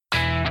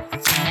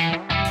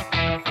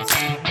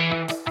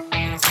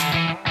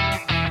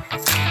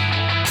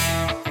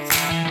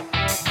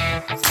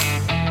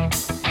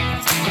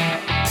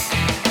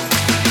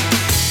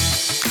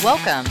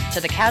Welcome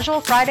to the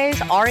Casual Fridays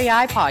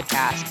REI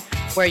podcast,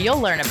 where you'll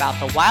learn about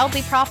the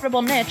wildly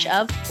profitable niche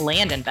of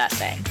land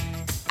investing.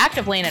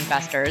 Active land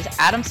investors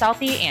Adam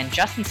Southey and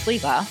Justin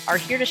Sleva are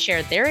here to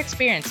share their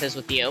experiences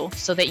with you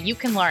so that you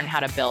can learn how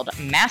to build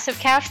massive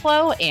cash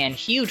flow and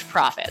huge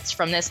profits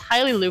from this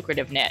highly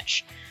lucrative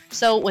niche.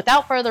 So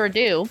without further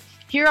ado,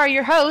 here are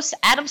your hosts,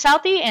 Adam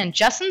Southey and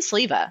Justin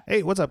Sleva.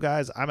 Hey, what's up,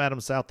 guys? I'm Adam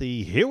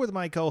Southey here with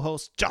my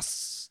co-host,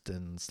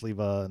 Justin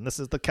Sleva, and this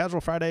is the Casual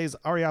Fridays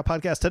REI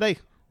podcast. Today,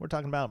 we're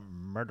talking about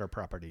murder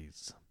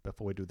properties.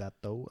 Before we do that,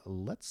 though,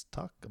 let's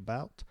talk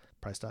about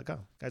Price.com.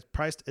 Guys,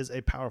 Price is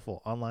a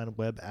powerful online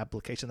web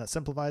application that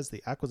simplifies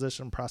the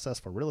acquisition process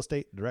for real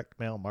estate direct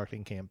mail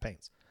marketing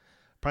campaigns.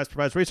 Price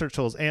provides research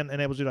tools and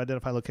enables you to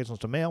identify locations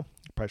to mail,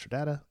 price your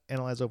data,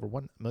 analyze over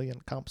 1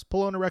 million comps,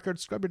 pull owner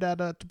records, scrub your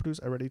data to produce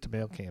a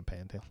ready-to-mail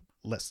campaign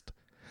list.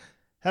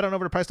 Head on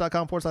over to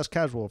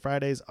price.com/casual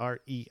Fridays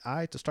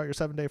REI to start your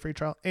 7-day free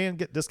trial and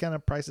get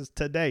discounted prices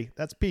today.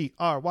 That's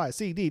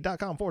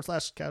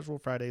PRYCD.com/casual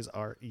Fridays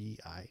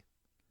REI.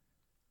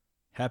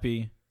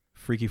 Happy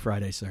Freaky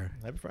Friday, sir.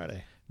 Happy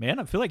Friday. Man,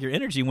 I feel like your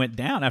energy went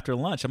down after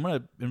lunch. I'm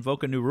going to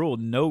invoke a new rule: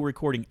 no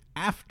recording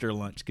after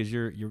lunch, because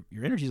your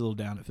energy's a little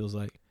down, it feels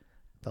like.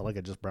 Felt like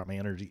it just brought my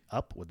energy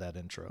up with that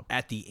intro.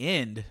 At the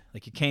end,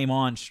 like you came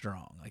on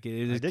strong. Like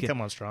I did come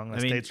on strong. I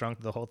stayed strong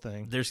through the whole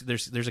thing. There's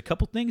a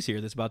couple things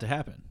here that's about to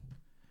happen.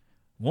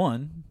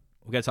 One,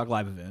 we got to talk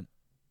live event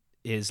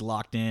is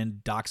locked in.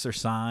 Docs are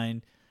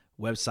signed.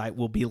 Website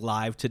will be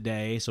live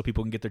today, so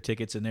people can get their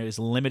tickets. And there is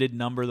a limited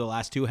number. The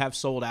last two have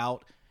sold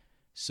out.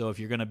 So if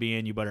you're going to be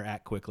in, you better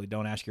act quickly.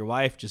 Don't ask your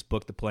wife. Just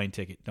book the plane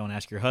ticket. Don't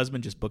ask your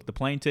husband. Just book the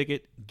plane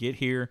ticket. Get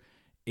here.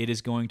 It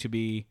is going to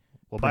be...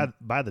 Well,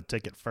 buy the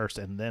ticket first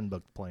and then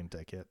book the plane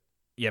ticket.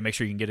 Yeah, make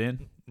sure you can get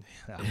in.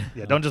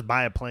 Yeah, don't just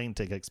buy a plane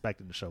ticket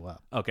expecting to show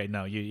up. Okay,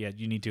 no,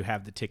 you need to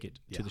have the ticket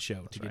to the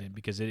show to get in,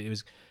 because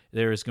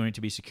there is going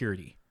to be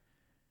security.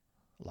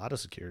 A lot of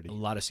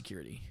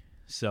security.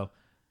 So,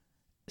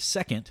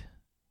 second,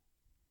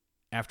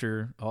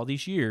 after all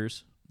these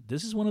years,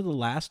 this is one of the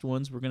last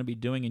ones we're going to be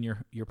doing in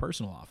your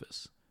personal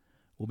office.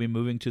 We'll be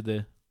moving to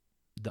the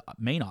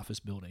main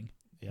office building.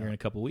 Here in a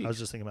couple weeks. I was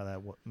just thinking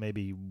about that.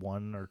 Maybe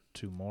 1 or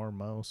 2 more,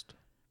 most.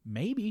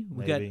 Maybe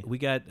we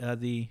got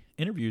the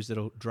interviews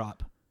that'll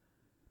drop.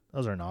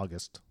 Those are in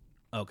August.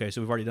 Okay, so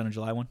we've already done a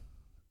July one.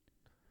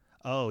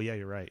 Oh yeah,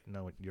 you're right.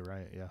 No, you're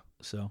right. Yeah.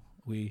 So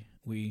we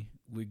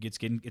it's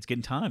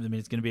getting time. I mean,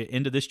 it's going to be the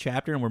end of this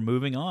chapter, and we're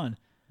moving on.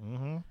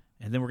 Mm-hmm.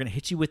 And then we're going to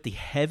hit you with the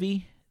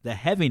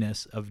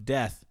heaviness of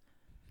death.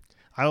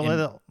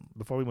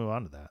 Before we move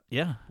on to that.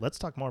 Yeah. Let's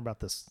talk more about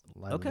this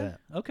live event.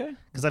 Okay.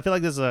 Because I feel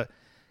like this is a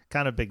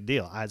kind of big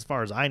deal. As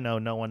far as I know,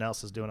 no one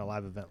else is doing a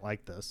live event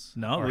like this.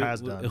 Has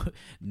done.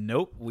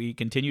 Nope. We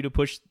continue to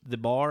push the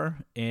bar,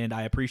 and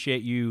I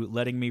appreciate you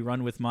letting me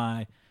run with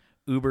my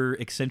uber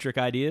eccentric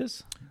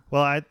ideas.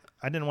 Well, I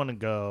didn't want to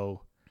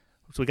go.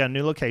 So we got a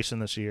new location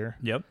this year.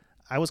 Yep.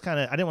 I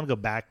didn't want to go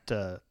back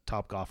to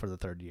Topgolf for the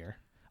 3rd year.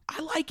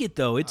 I like it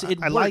though.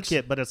 I like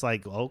it, but it's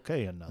like,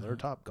 okay, another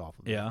Topgolf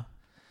event. Yeah.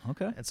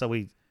 Okay. And so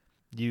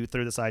you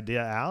threw this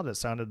idea out. It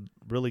sounded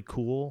really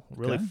cool,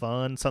 really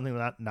fun, something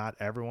that not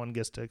everyone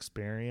gets to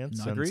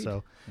experience. Agreed.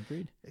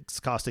 It's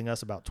costing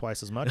us about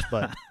twice as much,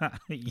 but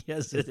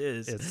yes, it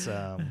is. It's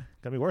going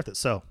to be worth it.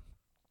 So,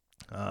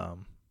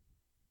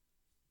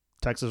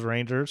 Texas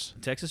Rangers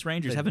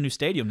have a new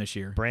stadium this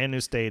year. Brand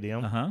new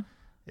stadium. Uh-huh.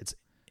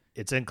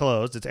 It's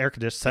enclosed. It's air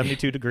conditioned,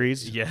 72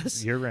 degrees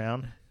yes. year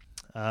round.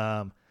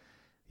 We're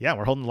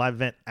holding a live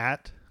event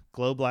at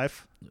Globe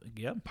Life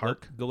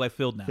Park. Globe Life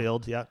Field now.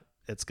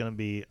 It's going to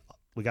be,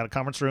 we got a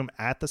conference room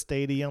at the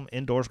stadium.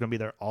 Indoors, we're going to be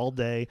there all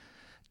day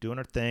doing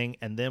our thing.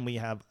 And then we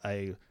have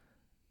a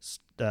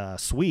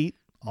suite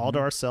all to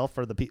ourselves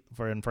for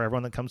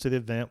everyone that comes to the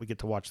event. We get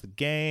to watch the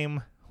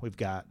game. We've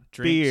got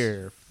drinks,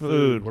 beer,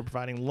 food. We're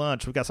providing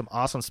lunch. We've got some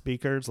awesome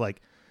speakers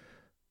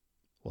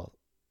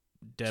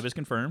Deb is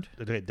confirmed.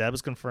 Okay, Deb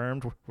is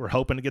confirmed. We're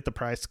hoping to get the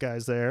Price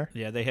guys there.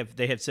 Yeah, they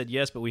have said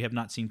yes, but we have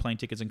not seen plane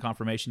tickets and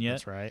confirmation yet.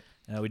 That's right.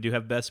 We do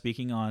have Beth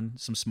speaking on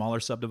some smaller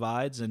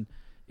subdivides, and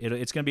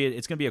it's going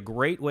to be a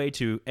great way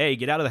to A,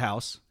 get out of the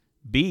house,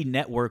 B,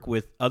 network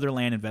with other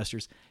land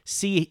investors,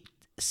 see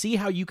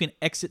how you can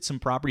exit some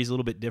properties a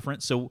little bit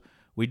different. So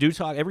we do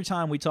talk every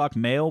time we talk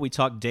mail, we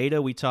talk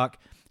data, we talk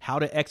how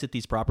to exit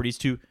these properties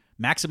to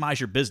maximize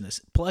your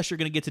business. Plus, you're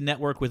going to get to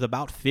network with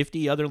about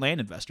 50 other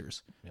land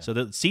investors. Yeah. So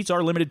the seats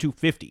are limited to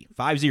 50.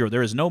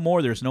 There is no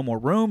more. There's no more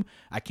room.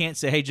 I can't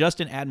say, hey,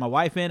 Justin, add my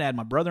wife in, add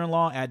my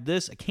brother-in-law, add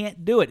this. I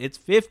can't do it. It's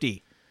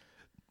 50.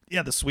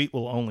 Yeah, the suite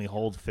will only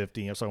hold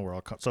 50.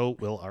 So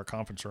will our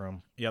conference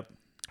room. Yep.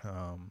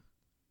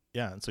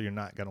 And so you're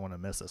not going to want to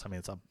miss this. I mean,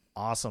 it's an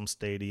awesome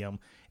stadium.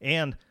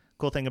 And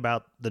cool thing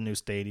about the new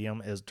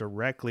stadium is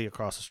directly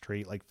across the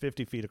street, like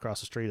 50 feet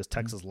across the street, is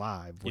Texas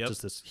Live, which is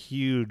this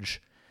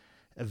huge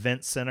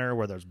event center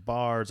where there's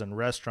bars and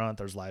restaurant,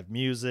 there's live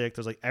music,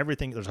 there's like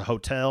everything. There's a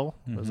hotel.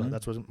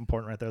 That's what's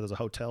important right there. There's a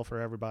hotel for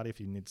everybody if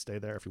you need to stay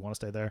there, if you want to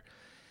stay there.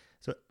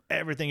 So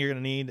everything you're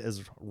going to need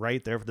is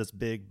right there for this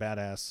big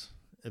badass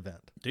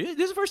event. Dude,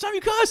 this is the first time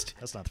you cussed.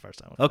 That's not the first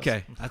time.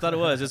 Okay, I thought it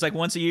was. It's like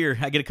once a year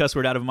I get a cuss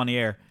word out of him on the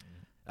air.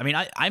 I mean,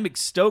 I'm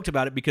stoked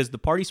about it because the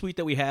party suite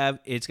that we have,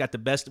 it's got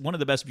one of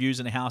the best views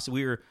in the house.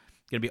 We are going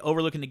to be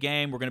overlooking the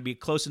game. We're going to be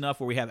close enough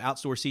where we have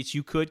outdoor seats.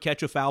 You could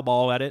catch a foul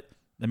ball at it.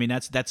 I mean,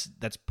 that's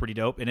pretty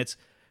dope, and it's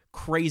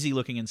crazy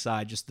looking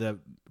inside. Just the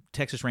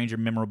Texas Ranger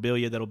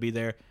memorabilia that'll be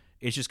there.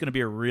 It's just going to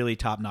be a really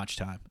top-notch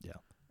time. Yeah,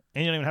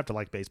 and you don't even have to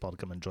like baseball to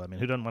come enjoy. I mean,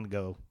 who doesn't want to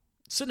go?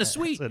 Sit in a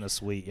suite. Sit in a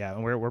suite, yeah.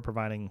 And we're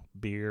providing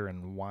beer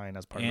and wine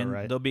as part And of it,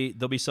 right?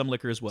 there'll be some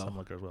liquor as well. Some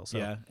liquor as well. So.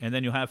 Yeah, and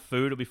then you'll have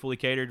food. It'll be fully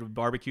catered with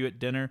barbecue at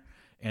dinner,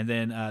 and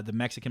then the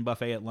Mexican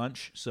buffet at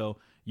lunch. So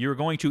you're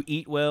going to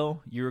eat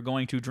well, you're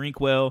going to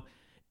drink well,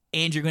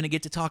 and you're going to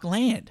get to talk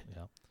land.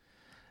 Yeah.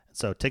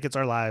 So tickets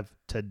are live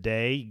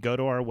today. Go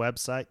to our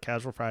website,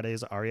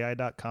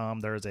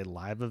 casualfridaysrei.com. There is a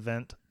live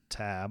event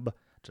tab.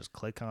 Just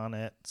click on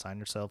it, sign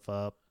yourself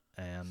up,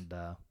 and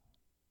we'll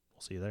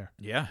see you there.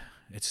 Yeah,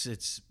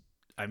 it's.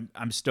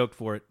 I'm stoked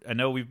for it. I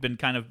know we've been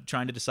kind of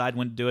trying to decide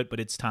when to do it, but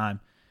it's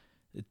time.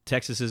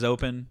 Texas is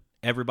open.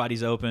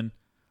 Everybody's open.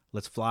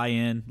 Let's fly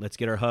in. Let's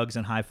get our hugs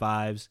and high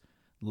fives.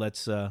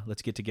 Let's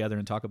get together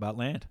and talk about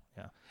land.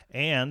 Yeah.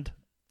 And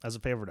as a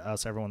favor to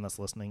us, everyone that's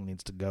listening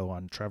needs to go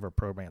on Trevor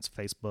Probrant's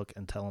Facebook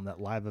and tell him that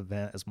live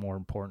event is more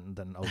important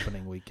than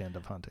opening weekend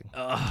of hunting.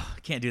 Oh, I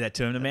can't do that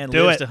to him. The man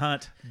Do lives it. to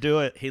hunt. Do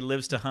it. He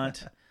lives to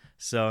hunt.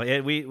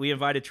 So we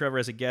invited Trevor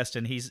as a guest,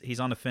 and he's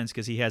on the fence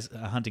because he has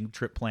a hunting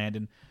trip planned.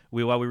 And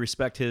while we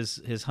respect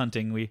his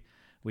hunting,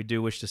 we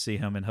do wish to see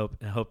him and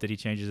hope that he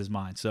changes his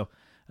mind. So,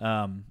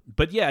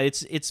 but yeah,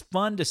 it's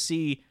fun to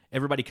see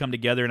everybody come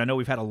together. And I know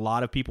we've had a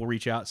lot of people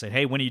reach out and say,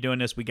 "Hey, when are you doing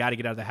this? We got to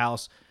get out of the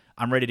house.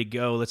 I'm ready to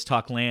go. Let's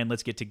talk land.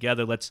 Let's get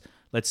together. Let's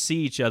see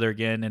each other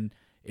again." And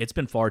it's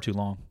been far too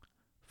long.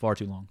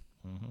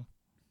 Mm-hmm.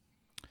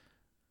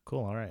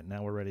 Cool. All right.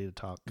 Now we're ready to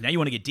talk. Now you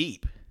want to get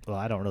deep. Well,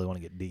 I don't really want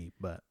to get deep,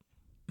 but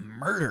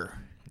Murder,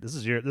 this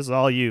is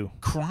all you.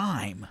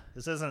 crime.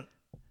 This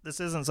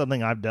isn't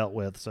something I've dealt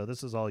with, so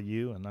this is all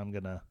you, and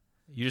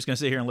You're just gonna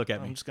sit here and look at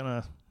I'm me. just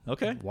gonna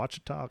Okay. watch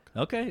it talk.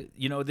 Okay.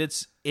 You know,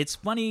 it's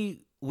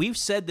funny. We've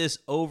said this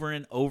over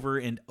and over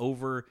and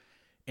over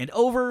and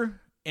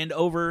over and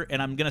over,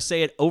 and I'm going to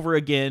say it over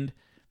again,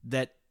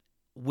 that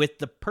with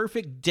the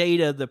perfect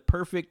data, the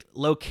perfect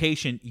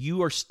location,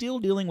 you are still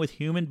dealing with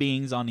human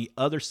beings on the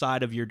other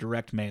side of your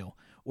direct mail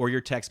or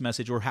your text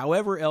message or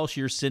however else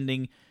you're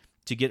sending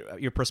to get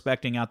your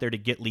prospecting out there to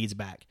get leads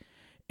back.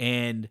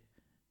 And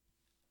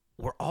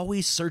we're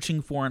always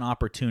searching for an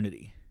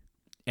opportunity.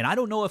 And I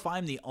don't know if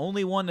I'm the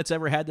only one that's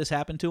ever had this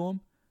happen to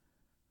them,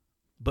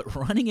 but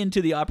running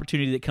into the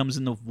opportunity that comes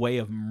in the way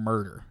of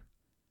murder.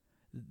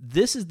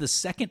 This is the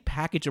second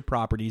package of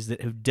properties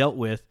that have dealt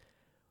with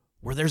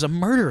where there's a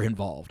murder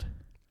involved.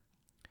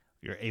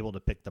 You're able to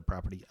pick the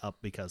property up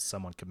because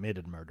someone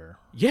committed murder.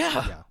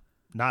 Yeah. Yeah.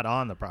 Not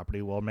on the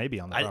property. Well, maybe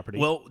on the property.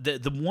 Well,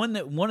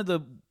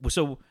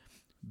 so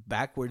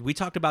backward, we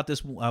talked about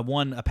this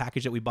a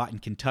package that we bought in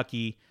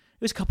Kentucky.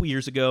 It was a couple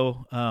years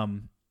ago.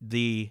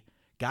 The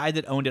guy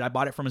that owned it, I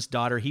bought it from his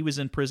daughter. He was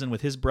in prison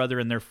with his brother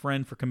and their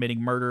friend for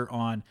committing murder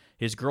on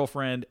his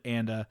girlfriend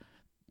and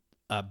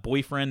a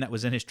boyfriend that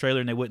was in his trailer,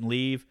 and they wouldn't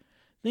leave.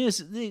 I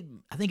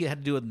think it had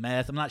to do with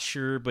meth. I'm not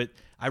sure, but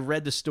I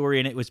read the story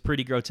and it was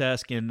pretty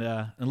grotesque and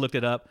looked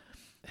it up.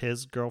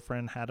 His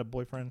girlfriend had a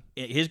boyfriend?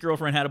 His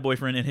girlfriend had a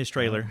boyfriend in his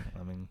trailer.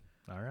 I mean,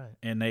 all right.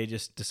 And they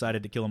just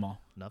decided to kill them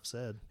all. Enough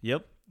said.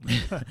 Yep.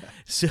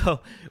 So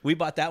we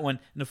bought that one.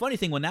 And the funny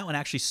thing, when that one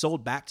actually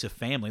sold back to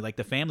family, like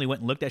the family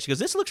went and looked at it, she goes,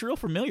 "This looks real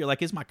familiar.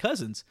 Like, it's my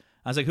cousin's."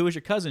 I was like, "Who is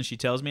your cousin?" She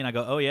tells me, and I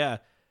go, "Oh, yeah."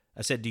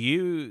 I said, Do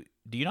you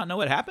not know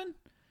what happened?"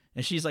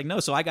 And she's like, "No."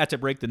 So I got to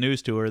break the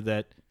news to her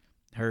that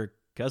her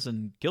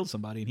cousin killed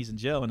somebody and he's in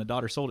jail, and the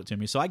daughter sold it to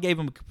me. So I gave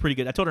him pretty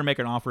good. I told her to make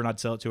her an offer and I'd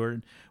sell it to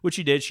her, which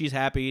she did. She's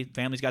happy.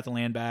 Family's got the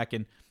land back,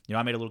 and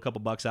I made a little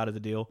couple bucks out of the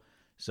deal.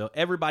 So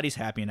everybody's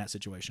happy in that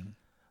situation.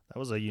 That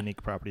was a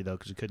unique property though,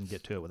 because you couldn't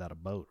get to it without a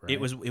boat, right? It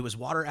was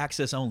water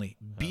access only.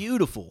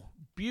 Beautiful,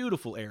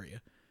 beautiful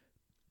area.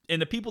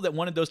 And the people that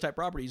wanted those type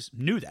properties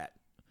knew that.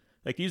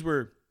 Like, these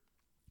were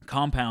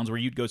compounds where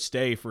you'd go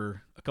stay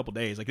for a couple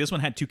days. Like, this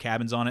one had 2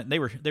 cabins on it, and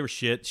they were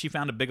shit. She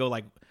found a big old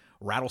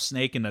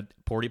rattlesnake in the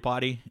porta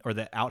potty or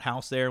the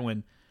outhouse there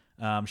when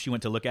she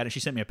went to look at it.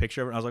 She sent me a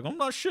picture of it, and I was like, "I'm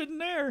not shitting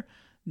there.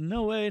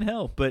 No way in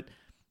hell." But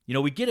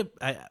we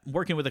I'm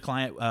working with a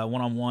client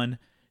one-on-one,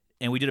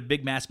 and we did a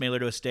big mass mailer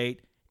to a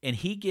state, and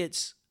he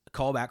gets a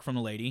call back from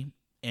the lady,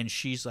 and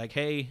she's like,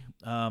 "Hey,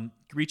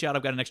 reach out.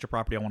 I've got an extra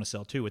property I want to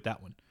sell too with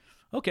that one."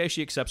 Okay,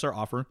 she accepts our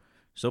offer.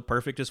 So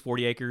perfect, is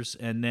 40 acres.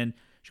 And then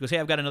she goes, "Hey,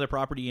 I've got another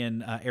property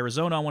in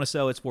Arizona I want to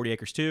sell. It's 40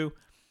 acres too."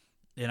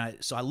 And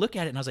so I look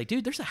at it and I was like,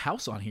 "Dude, there's a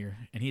house on here."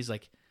 And he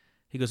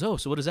goes, "Oh,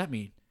 so what does that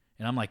mean?"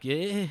 And I'm like,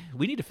 "Yeah,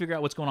 we need to figure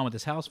out what's going on with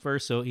this house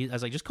first." So I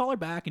was like, "Just call her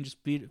back and just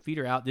feed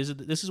her out. This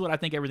is what I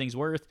think everything's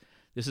worth.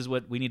 This is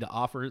what we need to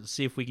offer.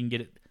 See if we can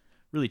get it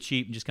really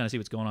cheap and just kind of see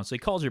what's going on." So he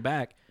calls her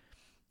back,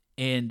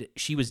 and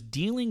she was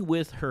dealing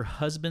with her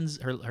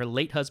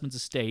late husband's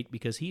estate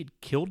because he had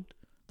killed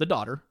the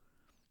daughter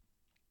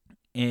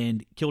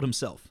and killed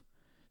himself.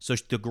 So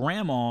the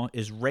grandma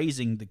is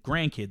raising the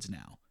grandkids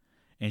now.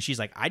 And she's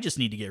like, I just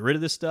need to get rid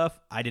of this stuff.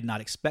 I did not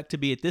expect to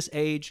be at this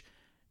age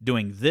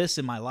doing this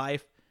in my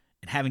life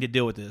and having to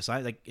deal with this.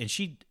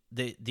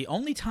 The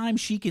only time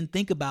she can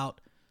think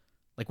about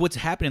like what's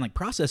happening, like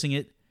processing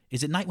it,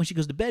 is at night when she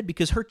goes to bed,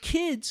 because her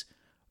grandkids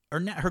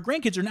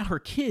are now her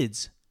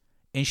kids,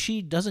 and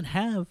she doesn't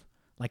have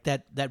like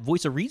that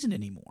voice of reason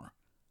anymore.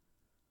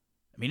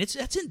 I mean,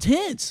 that's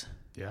intense.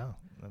 Yeah,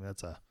 I mean,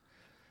 that's a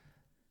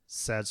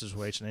sad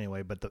situation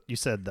anyway. But you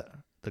said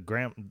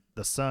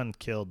the son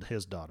killed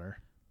his daughter.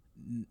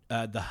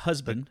 The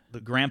husband,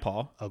 the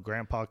grandpa. Oh,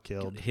 grandpa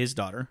killed his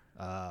daughter,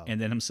 Oh. and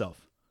then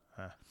himself.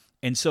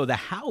 And so the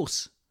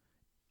house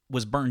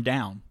was burned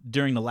down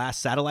during the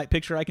last satellite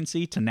picture I can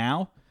see to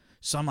now.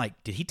 So I'm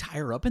like, did he tie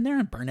her up in there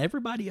and burn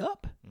everybody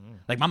up?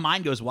 Like, my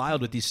mind goes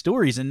wild with these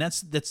stories, and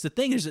that's the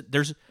thing, is that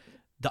there's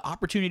the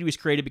opportunity was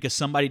created because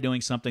somebody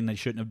doing something they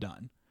shouldn't have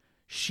done.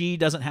 She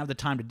doesn't have the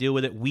time to deal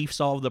with it. We've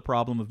solved the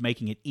problem of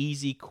making it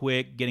easy,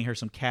 quick, getting her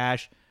some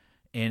cash,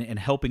 and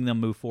helping them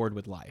move forward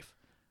with life.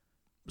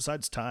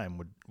 Besides time,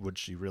 would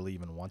she really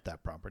even want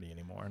that property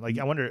anymore? Like,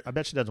 I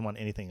bet she doesn't want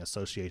anything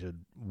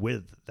associated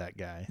with that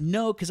guy.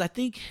 No, because I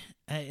think,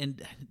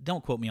 and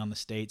don't quote me on the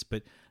states,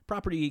 but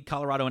property,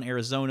 Colorado and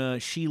Arizona,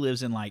 she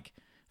lives in like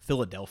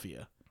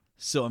Philadelphia.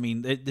 So, I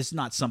mean, this is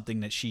not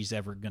something that she's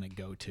ever going to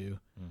go to.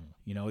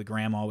 You know, a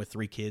grandma with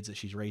 3 kids that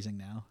she's raising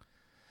now.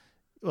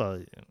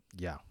 Well,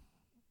 yeah.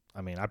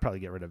 I mean, I'd probably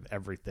get rid of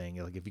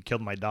everything. Like, if you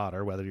killed my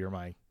daughter, whether you're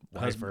my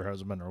wife or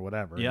husband or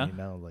whatever, yeah. You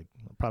know, like,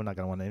 I'm probably not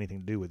going to want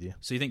anything to do with you.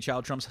 So you think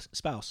child trumps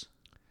spouse?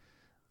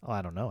 Oh,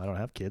 I don't know. I don't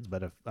have kids,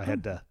 but if I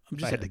had to,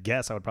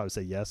 guess, I would probably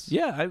say yes.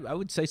 Yeah, I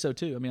would say so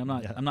too. I mean,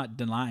 I'm not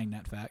denying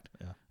that fact.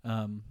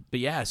 Yeah.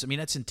 But yes, I mean,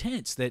 that's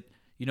intense. That,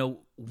 you know,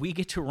 we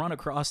get to run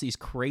across these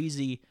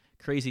crazy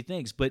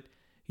things. But,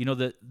 you know,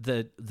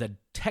 the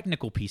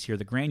technical piece here,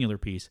 the granular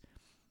piece,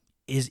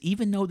 is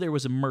even though there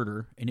was a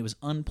murder and it was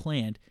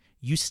unplanned,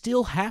 you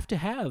still have to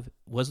have,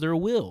 was there a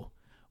will?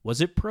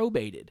 Was it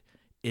probated?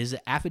 Is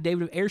the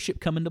affidavit of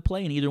heirship come into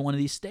play in either one of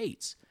these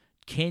states?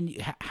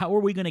 How are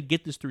we going to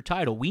get this through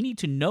title? We need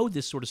to know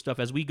this sort of stuff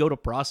as we go to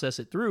process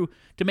it through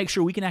to make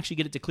sure we can actually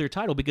get it to clear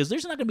title, because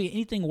there's not going to be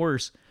anything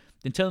worse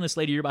than telling this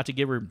lady you're about to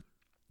give her,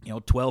 you know,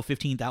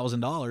 $12,000,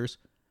 $15,000,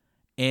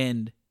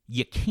 and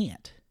you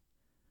can't.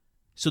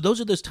 So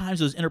those are those times,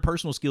 those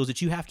interpersonal skills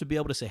that you have to be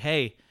able to say,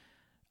 hey,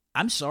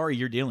 I'm sorry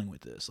you're dealing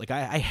with this. Like,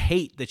 I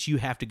hate that you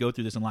have to go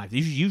through this in life.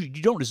 You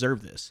don't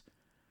deserve this.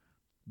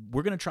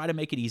 We're going to try to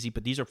make it easy,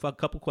 but these are a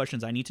couple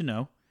questions I need to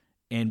know,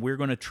 and we're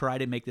going to try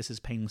to make this as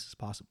painless as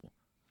possible.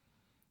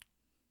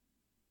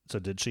 So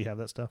did she have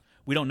that stuff?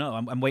 We don't know.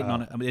 I'm waiting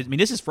on it. I mean,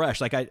 this is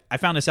fresh. Like, I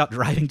found this out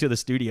driving to the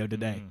studio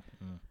today.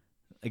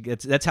 Like,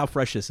 that's how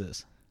fresh this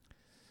is.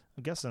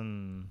 I'm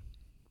guessing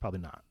probably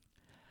not.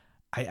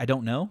 I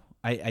don't know.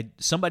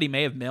 Somebody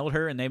may have mailed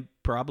her, and they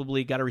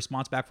probably got a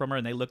response back from her,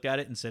 and they looked at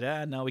it and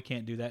said, no, we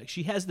can't do that.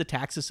 She has the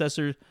tax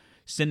assessor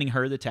sending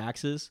her the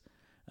taxes.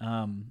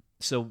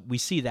 So we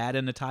see that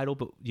in the title,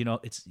 but, you know,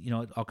 it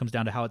all comes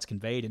down to how it's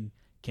conveyed, and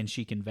can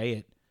she convey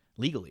it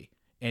legally?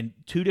 And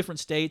 2 different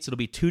states, it'll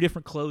be 2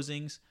 different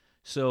closings.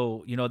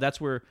 So, you know,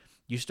 that's where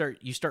you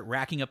start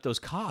racking up those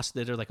costs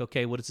that are like,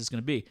 okay, what is this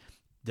going to be?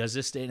 Does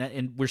this state,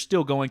 and we're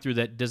still going through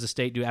that, does the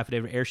state do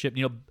affidavit of heirship?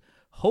 You know,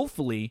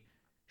 hopefully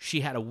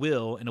she had a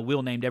will, and a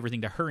will named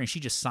everything to her, and she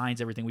just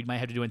signs everything. We might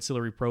have to do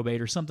ancillary probate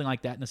or something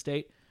like that in the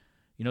state.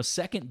 You know,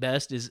 second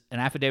best is an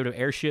affidavit of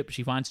heirship.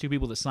 She finds 2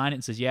 people that sign it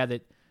and says, yeah,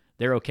 that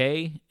they're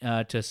okay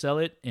to sell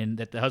it, and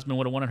that the husband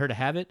would have wanted her to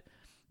have it.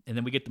 And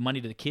then we get the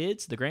money to the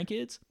kids, the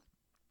grandkids.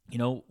 You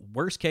know,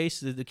 worst case,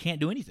 they can't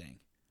do anything.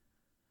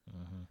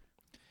 Mm-hmm.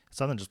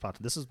 Something just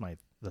popped. This is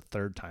the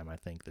 3rd time, I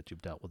think, that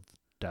you've dealt with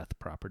death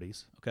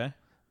properties. Okay.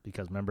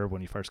 Because remember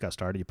when you first got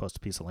started, you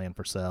posted a piece of land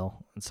for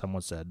sale, and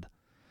someone said,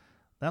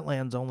 that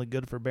land's only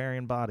good for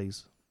burying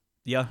bodies.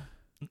 Yeah.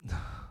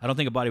 I don't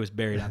think a body was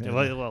buried out there.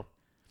 Well,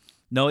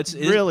 no, it's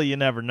really, you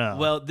never know.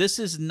 Well, this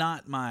is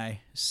not my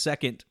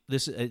second.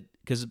 This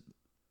because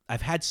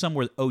I've had some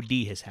where OD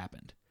has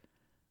happened,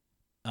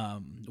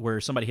 where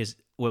somebody has.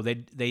 Well,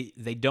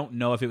 they don't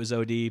know if it was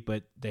OD,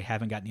 but they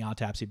haven't gotten the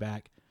autopsy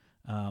back.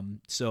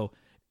 So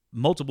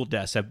multiple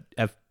deaths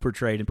have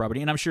portrayed in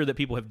property, and I'm sure that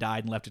people have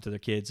died and left it to their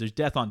kids. There's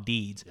death on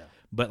deeds,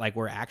 but like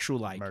where actual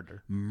like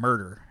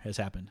murder has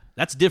happened.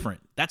 That's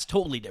different. That's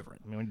totally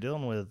different. I mean, when you're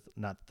dealing with,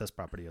 not that this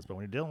property is, but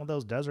when you're dealing with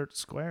those desert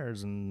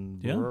squares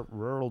and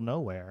rural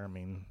nowhere, I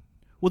mean.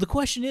 Well, the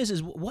question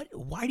is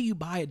why do you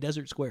buy a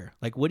desert square?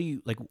 Like, what do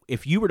you, like,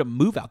 if you were to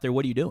move out there,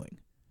 what are you doing?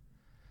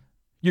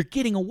 You're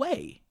getting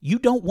away. You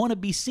don't want to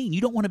be seen.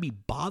 You don't want to be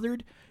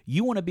bothered.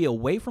 You want to be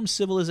away from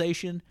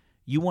civilization.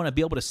 You want to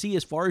be able to see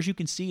as far as you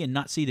can see and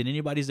not see that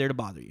anybody's there to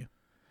bother you.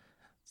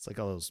 It's like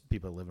all those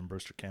people that live in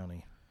Brewster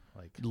County,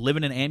 like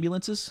living in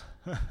ambulances.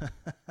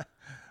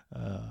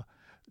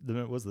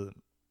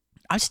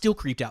 I'm still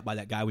creeped out by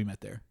that guy we met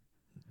there.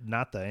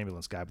 Not the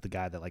ambulance guy, but the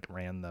guy that like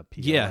ran the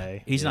PLA. Yeah,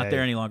 he's not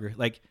there any longer.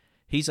 Like,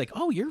 he's like,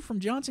 oh, you're from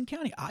Johnson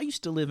County. I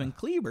used to live in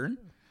Cleburne.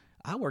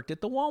 I worked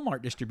at the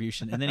Walmart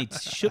distribution. And then he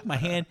shook my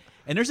hand.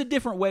 And there's a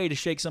different way to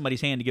shake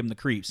somebody's hand to give him the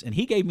creeps. And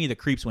he gave me the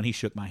creeps when he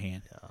shook my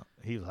hand. Yeah,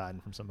 he was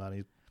hiding from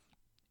somebody.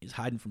 He's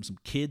hiding from some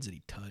kids that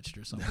he touched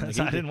or something. Like,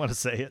 I didn't want to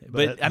say it.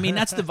 but I mean,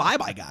 that's the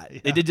vibe I got.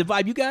 Yeah. Did the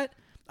vibe you got?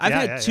 I've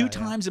Yeah, had two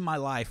times in my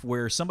life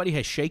where somebody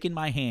has shaken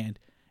my hand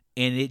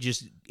and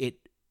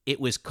it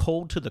was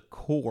cold to the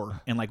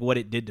core and like what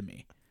it did to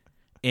me.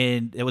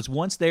 And it was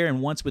once there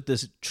and once with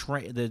this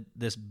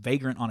this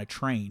vagrant on a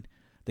train,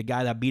 the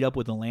guy that I beat up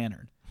with a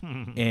lantern.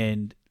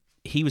 And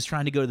he was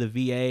trying to go to the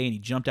VA and he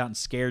jumped out and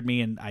scared me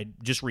and I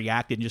just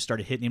reacted and just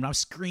started hitting him. And I was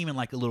screaming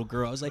like a little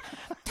girl. I was like,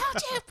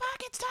 "Don't you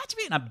fucking touch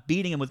me!" And I'm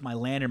beating him with my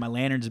lantern. My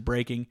lantern's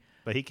breaking.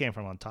 But he came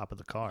from on top of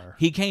the car.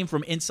 He came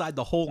from inside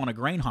the hole on a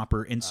grain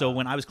hopper. And so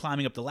when I was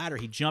climbing up the ladder,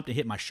 he jumped and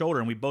hit my shoulder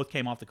and we both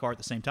came off the car at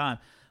the same time.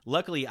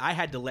 Luckily, I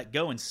had to let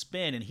go and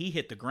spin and he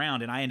hit the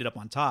ground and I ended up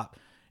on top.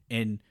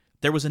 And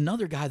there was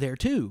another guy there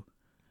too.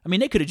 I mean,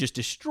 they could have just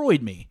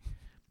destroyed me.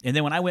 And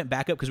then when I went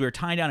back up, because we were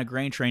tying down a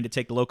grain train to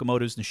take the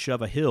locomotives and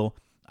shove a hill,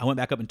 I went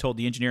back up and told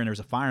the engineer and there was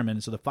a fireman.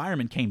 And so the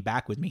fireman came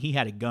back with me. He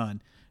had a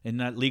gun and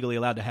not legally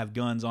allowed to have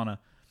guns on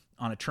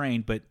a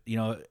train. But, you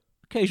know,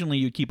 occasionally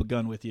you'd keep a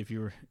gun with you if you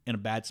were in a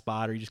bad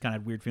spot or you just kind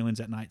of had weird feelings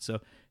at night. So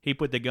he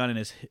put the gun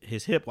in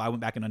his hip while I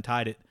went back and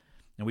untied it.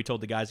 And we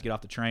told the guys to get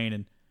off the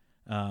train.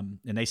 And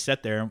they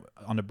sat there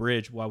on the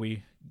bridge while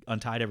we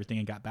untied everything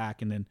and got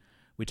back. And then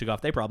we took off.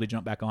 They probably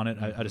jumped back on it,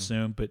 I'd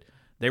assume. But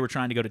they were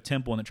trying to go to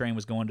Temple, and the train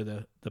was going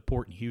to the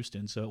port in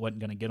Houston, so it wasn't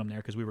going to get them there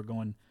because we were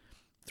going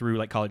through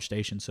like College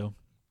Station, so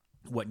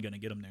it wasn't going to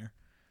get them there.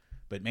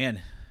 But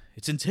man,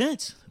 it's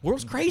intense.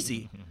 World's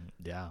crazy.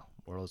 Yeah,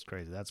 world's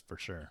crazy. That's for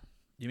sure.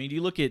 I mean,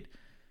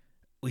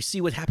 we see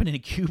what's happening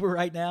in Cuba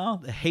right now.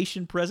 The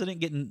Haitian president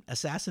getting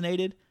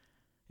assassinated.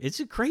 It's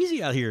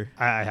crazy out here.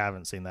 I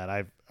haven't seen that.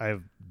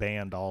 I've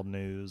banned all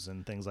news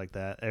and things like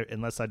that.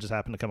 Unless I just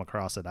happen to come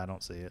across it, I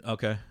don't see it.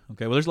 Okay.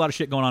 Well, there's a lot of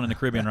shit going on in the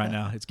Caribbean right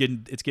now. It's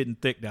getting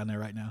thick down there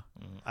right now.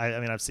 I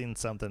mean, I've seen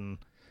something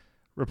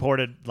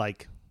reported,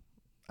 like,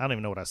 I don't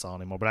even know what I saw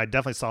anymore, but I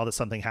definitely saw that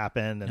something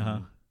happened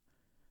and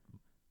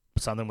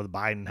something with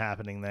Biden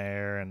happening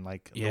there and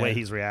like the way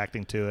he's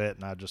reacting to it.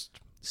 And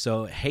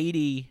So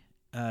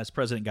Haiti's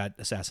president got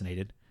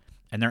assassinated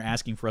and they're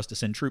asking for us to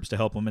send troops to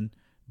help him. And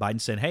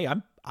Biden said, "Hey,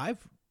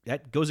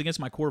 that goes against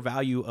my core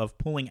value of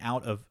pulling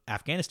out of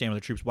Afghanistan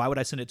with the troops. Why would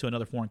I send it to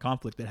another foreign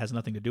conflict that has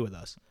nothing to do with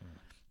us?"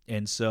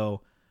 And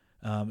so,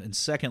 and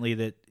secondly,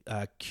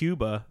 that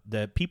Cuba,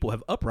 the people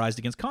have uprised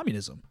against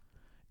communism,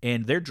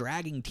 and they're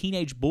dragging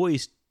teenage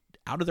boys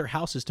out of their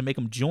houses to make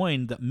them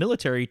join the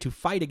military to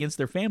fight against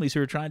their families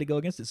who are trying to go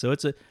against it. So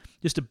it's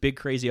just a big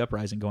crazy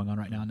uprising going on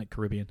right now in the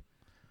Caribbean.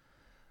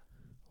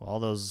 Well, all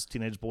those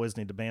teenage boys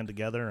need to band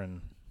together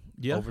and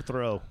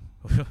overthrow.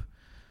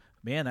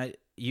 Man,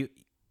 you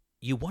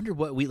wonder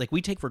what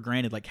we take for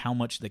granted, like how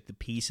much like the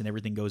peace and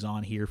everything goes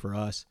on here for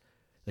us.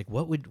 Like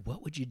what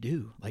would you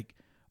do? Like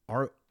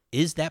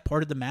is that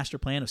part of the master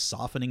plan of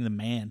softening the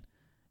man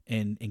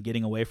and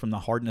getting away from the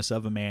hardness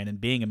of a man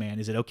and being a man?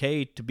 Is it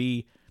okay to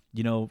be,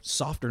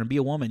 softer and be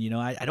a woman?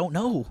 I don't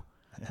know.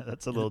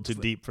 That's a little too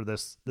deep for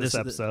this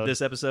episode.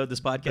 This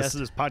podcast?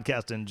 This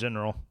podcast in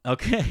general.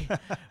 Okay.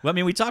 Well, I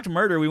mean, we talked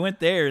murder. We went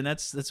there, and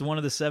that's one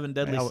of the 7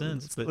 deadly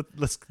sins. But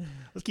let's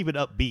keep it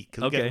upbeat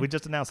because we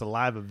just announced a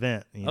live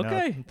event.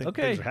 Okay.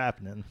 Things are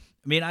happening.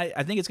 I mean,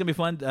 I think it's going to be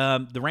fun.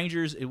 The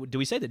Rangers, do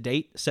we say the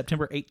date?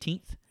 September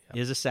 18th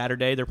is a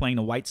Saturday. They're playing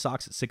the White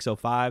Sox at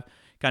 6:05.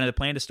 Kind of the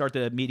plan to start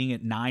the meeting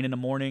at 9 in the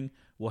morning.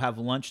 We'll have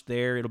lunch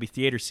there. It'll be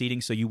theater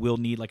seating, so you will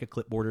need like a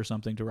clipboard or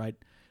something to write.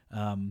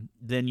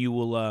 Then you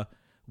will...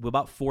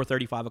 about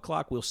 4:30, 5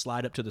 o'clock, we'll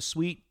slide up to the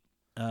suite,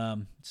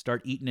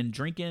 start eating and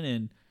drinking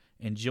and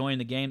enjoying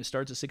the game. It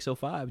starts at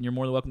 6:05, and you're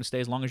more than welcome to stay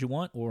as long as you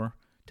want or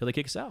till they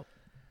kick us out.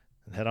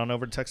 And head on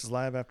over to Texas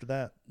Live after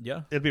that.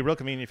 Yeah. It'd be real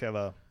convenient if you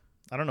have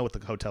I don't know what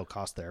the hotel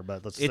costs there,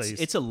 but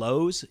it's a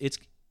Lowe's.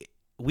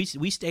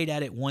 We stayed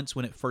at it once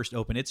when it first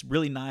opened. It's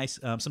really nice.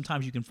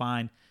 Sometimes you can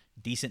find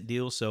decent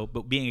deals.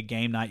 But being a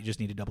game night, you just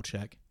need to double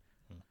check.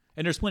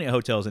 And there's plenty of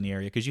hotels in the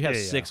area because you have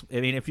six. I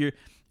mean, if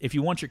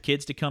you want your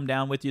kids to come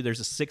down with you, there's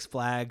a Six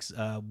Flags,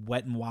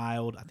 Wet and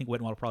Wild. I think Wet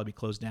and Wild will probably be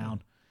closed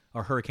down,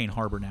 or Hurricane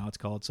Harbor now it's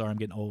called. Sorry, I'm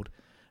getting old.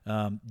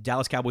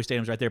 Dallas Cowboy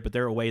Stadium's right there, but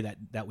they're away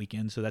that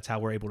weekend, so that's how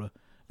we're able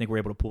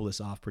to pull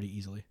this off pretty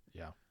easily.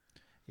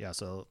 Yeah.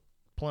 So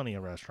plenty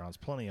of restaurants,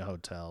 plenty of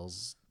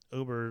hotels.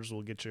 Ubers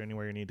will get you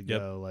anywhere you need to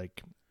go.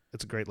 Like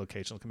it's a great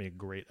location. It's gonna be a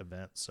great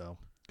event. So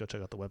go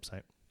check out the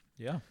website.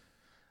 Yeah.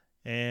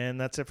 And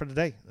that's it for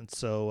today. And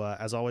so,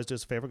 as always, do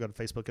us a favor. Go to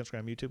Facebook,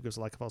 Instagram, YouTube. Give us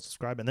a like, follow,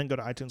 subscribe. And then go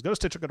to iTunes. Go to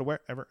Stitcher. Go to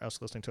wherever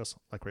else listening to us.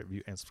 Like, rate,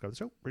 review, and subscribe to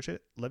the show. Appreciate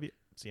it. Love you.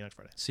 See you next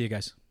Friday. See you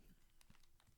guys.